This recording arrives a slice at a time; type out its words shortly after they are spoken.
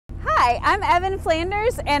Hi, I'm Evan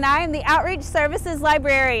Flanders, and I am the Outreach Services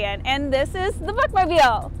Librarian, and this is the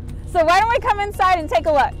Bookmobile. So why don't we come inside and take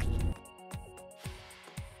a look?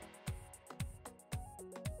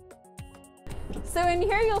 So in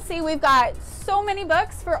here you'll see we've got so many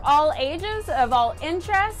books for all ages, of all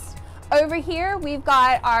interests. Over here we've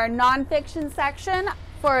got our nonfiction section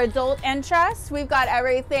for adult interests. We've got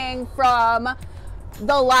everything from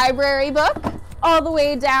the library book all the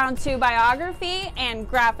way down to biography and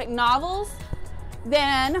graphic novels.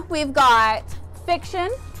 Then we've got fiction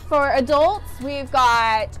for adults. We've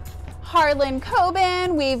got Harlan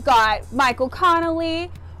Coben, we've got Michael Connelly,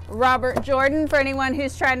 Robert Jordan for anyone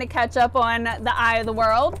who's trying to catch up on The Eye of the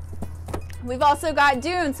World. We've also got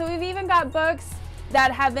Dune, so we've even got books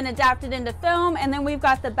that have been adapted into film, and then we've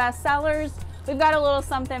got the bestsellers. We've got a little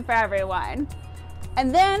something for everyone.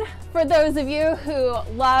 And then for those of you who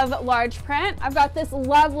love large print, I've got this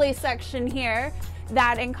lovely section here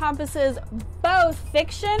that encompasses both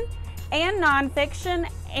fiction and nonfiction,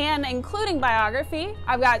 and including biography.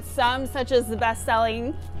 I've got some such as the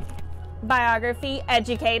best-selling biography,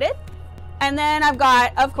 Educated. And then I've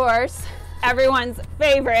got, of course, everyone's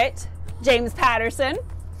favorite, James Patterson.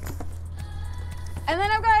 And then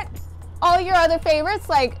I've got all your other favorites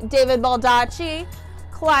like David Baldacci,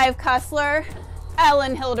 Clive Cussler,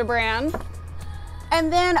 Ellen Hildebrand.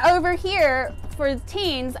 And then over here for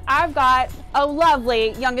teens, I've got a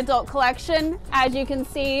lovely young adult collection. As you can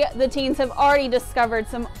see, the teens have already discovered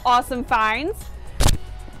some awesome finds.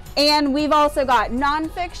 And we've also got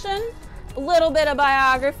nonfiction, a little bit of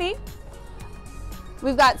biography.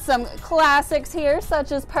 We've got some classics here,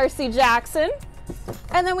 such as Percy Jackson.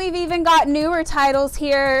 And then we've even got newer titles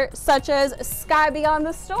here, such as Sky Beyond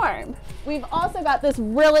the Storm. We've also got this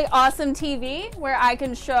really awesome TV where I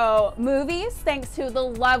can show movies thanks to the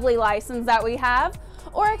lovely license that we have,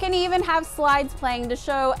 or I can even have slides playing to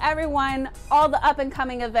show everyone all the up and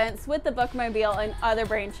coming events with the Bookmobile and other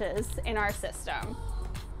branches in our system.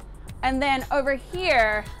 And then over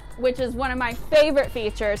here, which is one of my favorite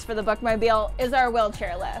features for the Bookmobile, is our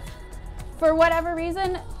wheelchair lift. For whatever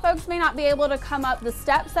reason, folks may not be able to come up the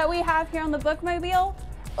steps that we have here on the Bookmobile,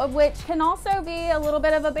 which can also be a little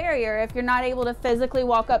bit of a barrier if you're not able to physically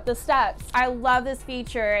walk up the steps. I love this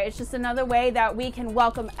feature. It's just another way that we can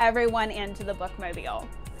welcome everyone into the Bookmobile.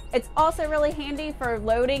 It's also really handy for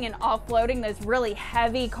loading and offloading those really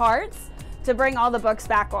heavy carts to bring all the books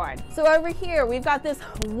back on. So over here, we've got this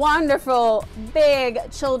wonderful big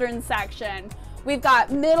children's section. We've got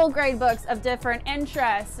middle grade books of different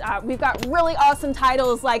interests. We've got really awesome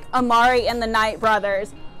titles like Amari and the Knight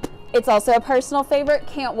Brothers. It's also a personal favorite.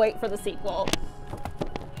 Can't wait for the sequel.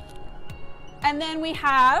 And then we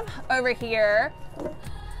have over here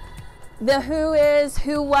the Who Is,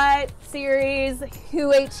 Who What series,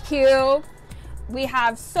 Who HQ. We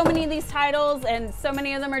have so many of these titles and so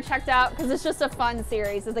many of them are checked out because it's just a fun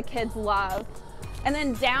series that the kids love. And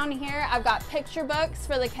then down here, I've got picture books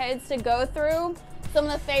for the kids to go through. Some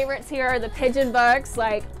of the favorites here are the pigeon books,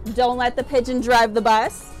 like Don't Let the Pigeon Drive the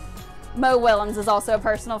Bus. Mo Willems is also a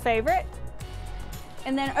personal favorite.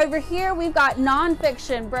 And then over here, we've got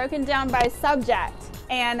nonfiction broken down by subject.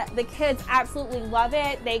 And the kids absolutely love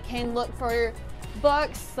it. They can look for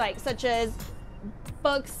books such as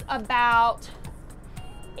books about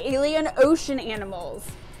alien ocean animals,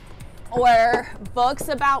 or books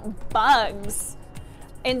about bugs,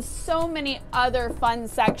 and so many other fun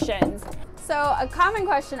sections. So a common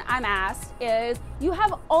question I'm asked is, you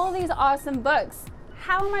have all these awesome books,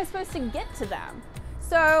 how am I supposed to get to them?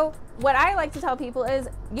 So what I like to tell people is,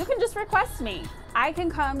 you can just request me. I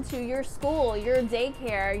can come to your school, your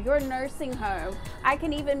daycare, your nursing home. I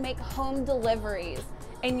can even make home deliveries,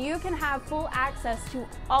 and you can have full access to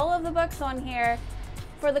all of the books on here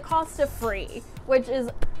for the cost of free, which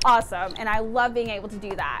is awesome, and I love being able to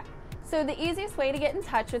do that. So the easiest way to get in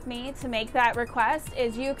touch with me to make that request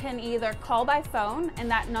is you can either call by phone,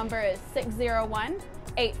 and that number is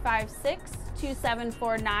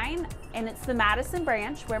 601-856-2749, and it's the Madison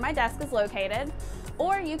branch where my desk is located,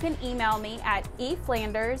 or you can email me at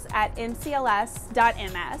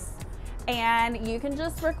eflanders@mcls.ms, and you can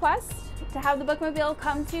just request to have the Bookmobile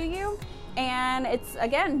come to you. And it's,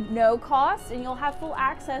 again, no cost, and you'll have full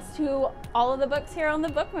access to all of the books here on the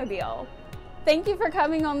Bookmobile. Thank you for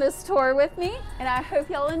coming on this tour with me, and I hope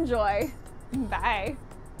y'all enjoy. Bye.